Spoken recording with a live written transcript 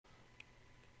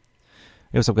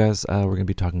Hey, what's up, guys? We're going to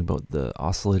be talking about the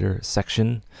oscillator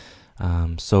section.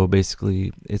 So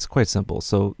basically, it's quite simple.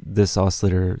 So this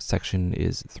oscillator section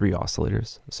is 3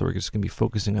 oscillators. So we're just going to be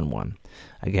focusing on one.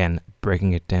 Again,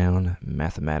 breaking it down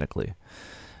mathematically.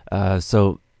 How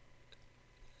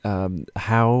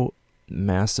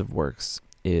massive works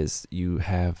is you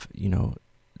have,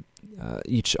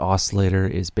 each oscillator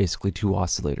is basically 2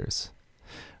 oscillators.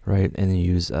 Right, and then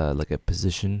you use like a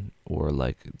position or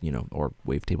or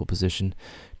wavetable position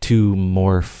to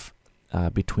morph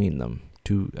between them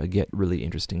to get really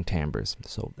interesting timbres.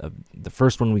 So the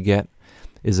first one we get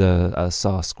is a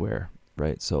saw square,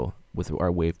 right? So with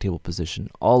our wavetable position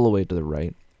all the way to the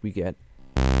right, we get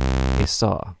a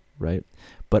saw, right?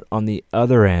 But on the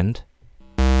other end,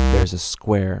 there's a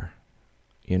square.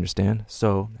 You understand?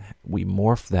 So we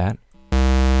morph that.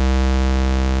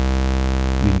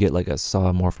 We can get like a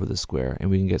saw morph with a square,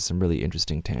 and we can get some really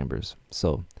interesting timbres.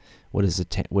 So what is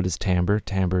timbre?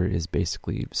 Timbre is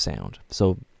basically sound.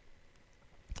 So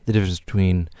the difference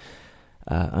between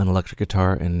an electric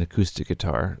guitar and an acoustic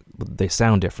guitar, they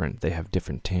sound different. They have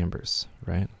different timbres,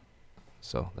 right?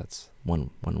 So that's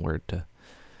one word to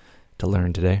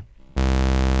learn today,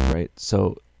 right?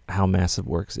 So how massive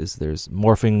works is there's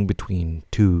morphing between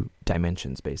 2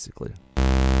 dimensions, basically.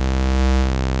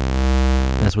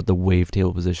 That's what the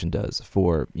wavetable position does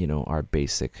for, our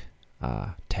basic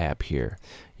tab here.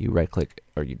 You right-click,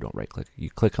 or you don't right-click. You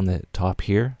click on the top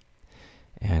here,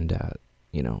 and,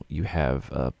 you have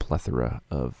a plethora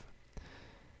of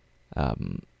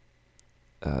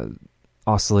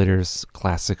oscillators,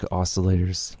 classic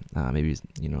oscillators, maybe,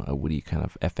 a woody kind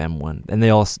of FM one. And they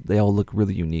all look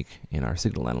really unique in our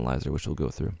signal analyzer, which we'll go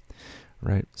through,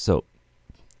 right? So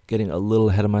getting a little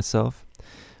ahead of myself.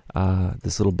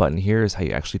 This little button here is how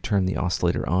you actually turn the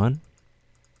oscillator on,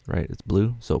 right? It's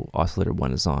blue, so oscillator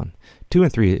 1 is on. 2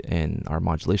 and 3 and our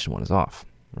modulation 1 is off,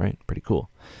 right? Pretty cool.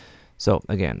 So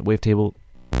again, wavetable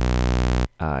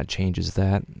changes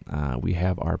that. We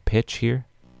have our pitch here.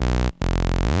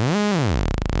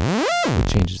 It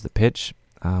changes the pitch.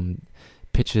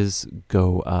 Pitches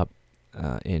go up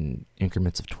in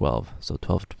increments of 12. So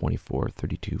 12, 24,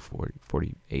 32, 40,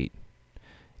 48,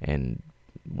 and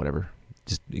whatever.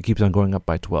 Just it keeps on going up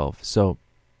by 12. So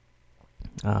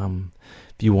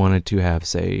if you wanted to have,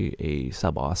 say, a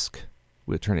sub-osc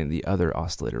with turning the other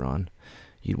oscillator on,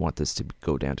 you'd want this to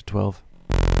go down to 12.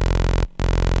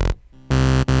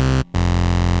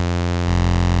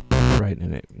 Right,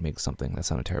 and it makes something that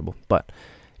sounded terrible. But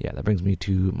yeah, that brings me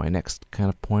to my next kind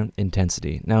of point,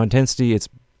 intensity. Now, intensity, it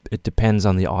depends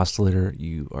on the oscillator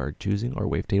you are choosing or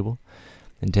wavetable.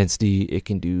 Intensity, it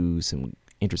can do some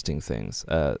interesting things.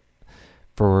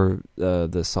 For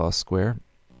the saw square,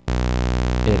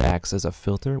 it acts as a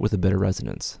filter with a bit of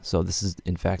resonance. So this is,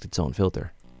 in fact, its own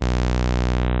filter.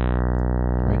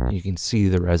 Right? You can see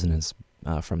the resonance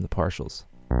from the partials.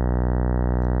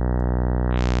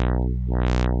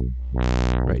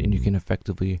 Right, and you can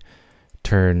effectively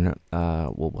turn,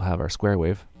 we'll have our square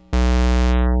wave.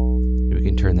 We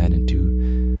can turn that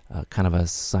into kind of a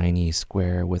siny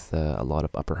square with a lot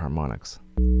of upper harmonics,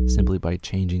 simply by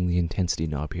changing the intensity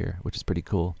knob here, which is pretty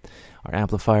cool. Our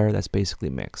amplifier, that's basically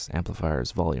mix. Amplifier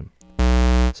is volume.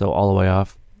 So all the way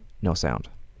off, no sound,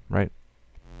 right?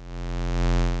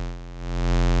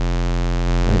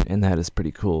 And that is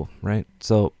pretty cool, right?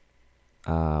 So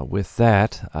with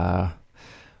that, I'll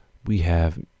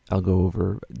go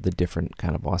over the different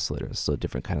kind of oscillators, so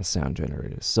different kind of sound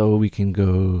generators. So we can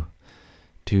go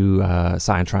to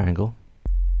sine triangle.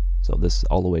 So this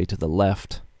all the way to the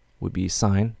left would be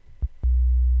sine.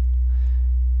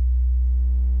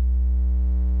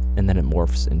 And then it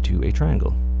morphs into a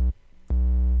triangle,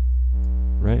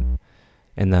 right?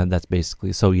 And then that's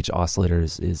basically, so each oscillator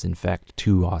is in fact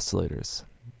 2 oscillators,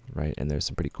 right? And there's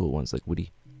some pretty cool ones like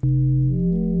woody.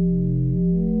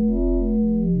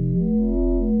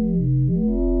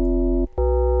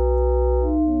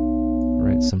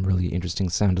 Right, some really interesting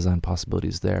sound design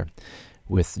possibilities there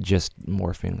with just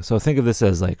morphing. So think of this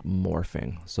as like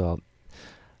morphing. So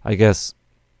I guess,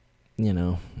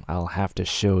 I'll have to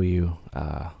show you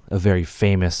a very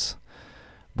famous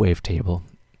wavetable,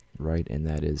 right? And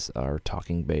that is our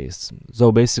talking bass.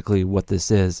 So basically what this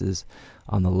is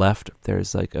on the left,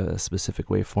 there's like a specific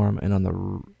waveform, and on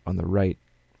the right,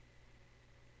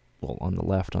 well, on the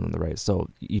left, on the right. So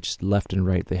each left and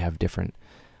right, they have different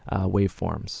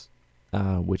waveforms,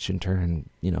 which in turn,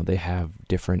 they have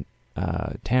different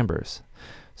timbres.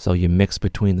 So you mix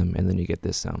between them, and then you get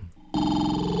this sound.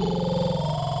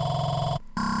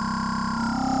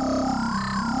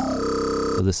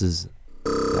 So this is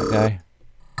that guy,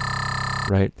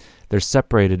 right? They're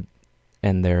separated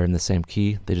and they're in the same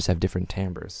key. They just have different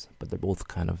timbres, but they're both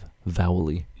kind of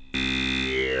vowel-y.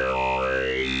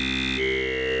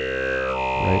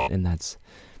 Right, and that's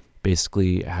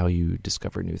basically how you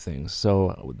discover new things.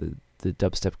 So the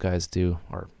dubstep guys do,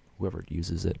 or whoever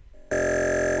uses it,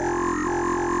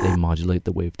 they modulate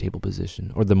the wavetable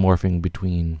position, or the morphing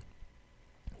between,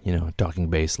 you know, talking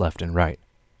bass left and right.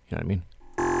 You know what I mean?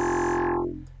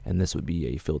 And this would be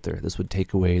a filter. This would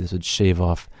take away, this would shave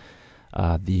off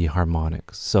the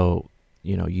harmonics. So,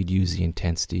 you know, you'd use the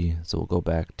intensity. So we'll go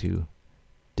back to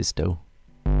disto.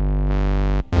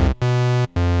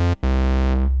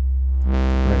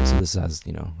 Right, so this has,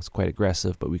 you know, it's quite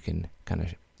aggressive, but we can kind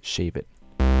of shave it.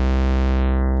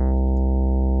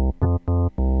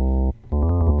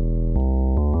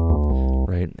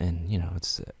 Right, and, you know,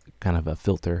 it's kind of a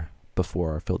filter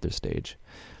before our filter stage,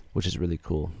 which is really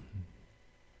cool.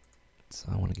 So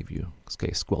I want to give you,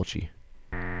 okay, squelchy.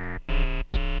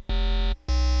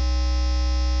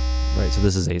 Right, so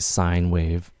this is a sine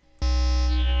wave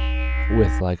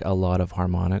with like a lot of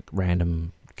harmonic,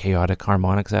 random, chaotic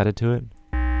harmonics added to it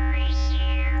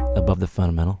above the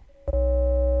fundamental.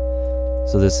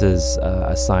 So this is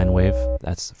a sine wave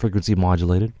that's frequency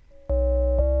modulated.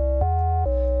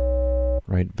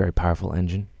 Right, very powerful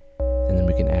engine. And then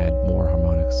we can add more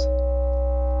harmonics.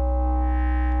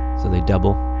 So they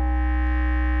double.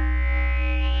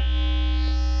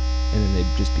 And then they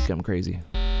just become crazy.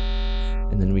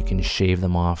 And then we can shave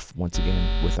them off once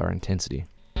again with our intensity.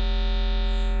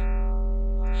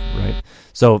 Right?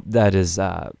 So that is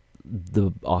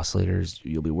the oscillators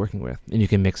you'll be working with. And you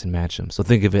can mix and match them. So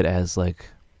think of it as like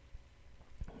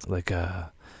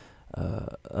a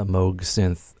Moog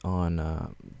synth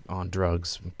on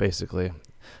drugs, basically.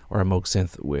 Or a Moog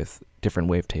synth with different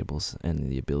wavetables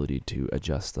and the ability to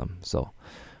adjust them. So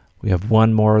we have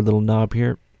one more little knob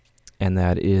here, and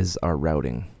that is our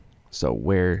routing. So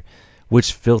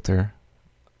which filter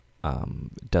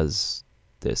does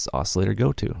this oscillator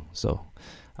go to? So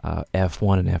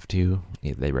F1 and F2,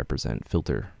 they represent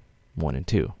filter 1 and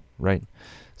 2, right?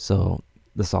 So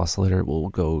this oscillator will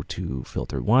go to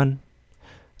filter 1,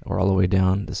 or all the way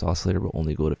down. This oscillator will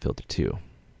only go to filter 2,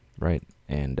 right?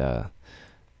 And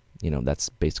you know, that's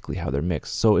basically how they're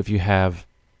mixed. So if you have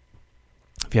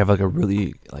like a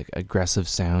really like aggressive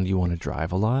sound you want to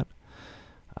drive a lot,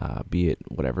 be it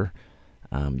whatever,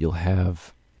 you'll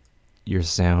have your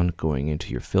sound going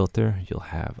into your filter. You'll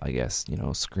have, I guess, you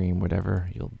know, scream,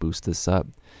 whatever. You'll boost this up,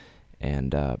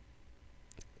 and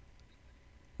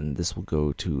this will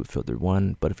go to filter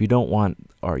 1. But if you don't want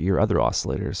your other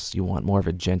oscillators, you want more of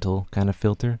a gentle kind of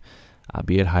filter,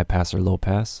 be it high pass or low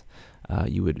pass,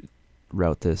 you would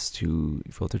route this to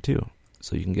filter 2,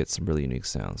 so you can get some really unique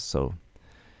sounds. So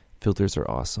filters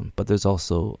are awesome, but there's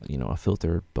also, you know, a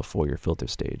filter before your filter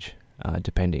stage,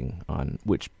 depending on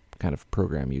which kind of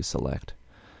program you select.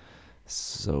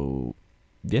 So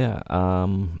yeah,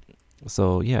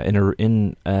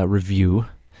 in a review,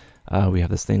 we have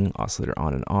this thing, oscillator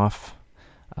on and off.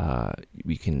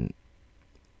 We can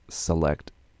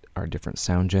select our different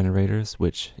sound generators,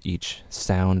 which each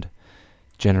sound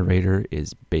generator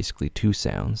is basically 2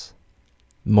 sounds,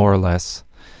 more or less,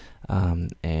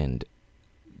 and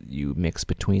you mix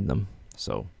between them.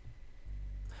 So,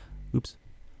 oops,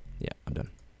 yeah, I'm done.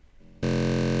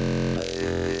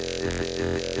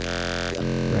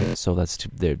 Right, so that's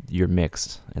you're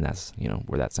mixed, and that's, you know,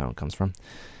 where that sound comes from.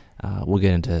 We'll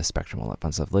get into spectrum, all that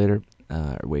fun stuff later.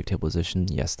 Wavetable position,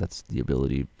 yes, that's the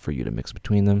ability for you to mix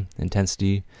between them.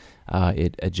 Intensity,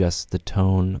 it adjusts the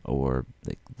tone, or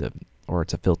or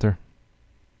it's a filter.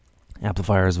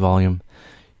 Amplifier's volume.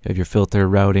 You have your filter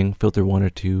routing, filter 1 or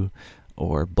 2,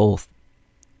 or both.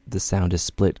 The sound is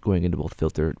split going into both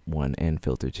filter 1 and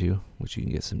filter 2, which you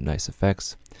can get some nice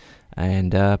effects.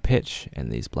 And pitch, and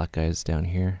these black guys down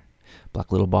here,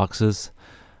 black little boxes,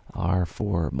 are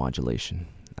for modulation,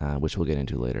 which we'll get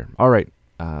into later. All right,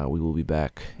 we will be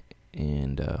back,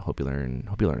 and hope you're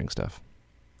learning stuff.